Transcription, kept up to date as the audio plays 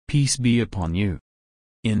Peace be upon you.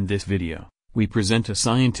 In this video, we present a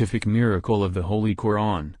scientific miracle of the Holy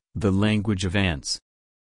Quran, the language of ants.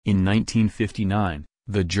 In 1959,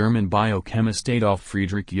 the German biochemist Adolf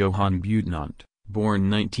Friedrich Johann Butenandt, born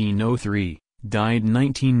 1903, died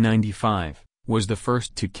 1995, was the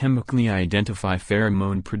first to chemically identify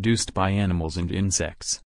pheromone produced by animals and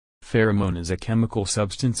insects. Pheromone is a chemical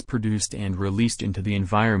substance produced and released into the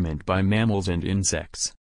environment by mammals and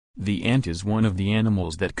insects. The ant is one of the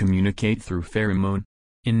animals that communicate through pheromone.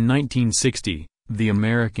 In 1960, the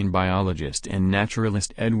American biologist and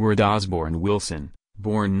naturalist Edward Osborne Wilson,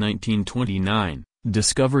 born 1929,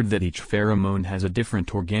 discovered that each pheromone has a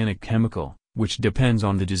different organic chemical, which depends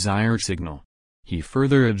on the desired signal. He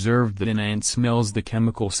further observed that an ant smells the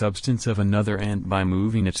chemical substance of another ant by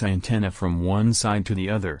moving its antenna from one side to the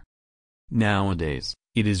other. Nowadays,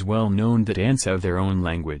 it is well known that ants have their own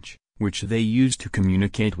language, which they use to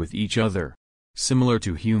communicate with each other. Similar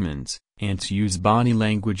to humans, ants use body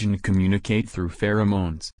language and communicate through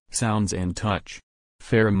pheromones, sounds and touch.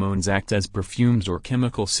 Pheromones act as perfumes or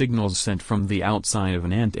chemical signals sent from the outside of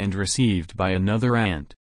an ant and received by another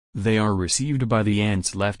ant. They are received by the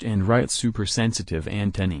ant's left and right supersensitive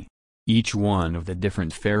antennae. Each one of the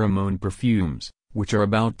different pheromone perfumes, which are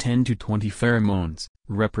about 10 to 20 pheromones,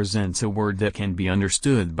 represents a word that can be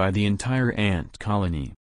understood by the entire ant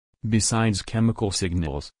colony. Besides chemical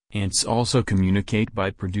signals, ants also communicate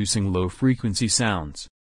by producing low-frequency sounds.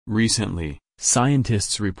 Recently,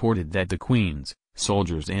 scientists reported that the queens,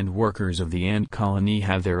 soldiers and workers of the ant colony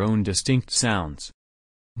have their own distinct sounds.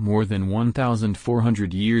 More than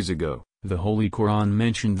 1,400 years ago, the Holy Quran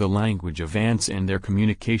mentioned the language of ants and their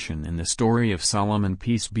communication in the story of Solomon,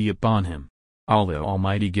 peace be upon him. Allah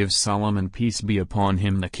Almighty gives Solomon, peace be upon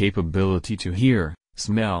him, the capability to hear,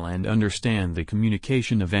 smell and understand the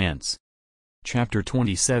communication of ants. Chapter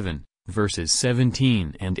 27, verses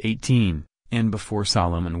 17 and 18, And before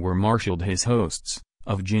Solomon were marshaled his hosts,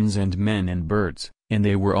 of jinns and men and birds, and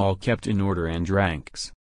they were all kept in order and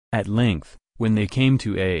ranks. At length, when they came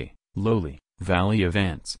to a lowly valley of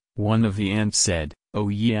ants, one of the ants said, O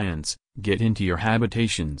ye ants, get into your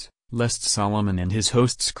habitations, lest Solomon and his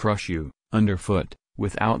hosts crush you underfoot,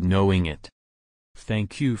 without knowing it.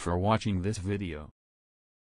 Thank you for watching this video.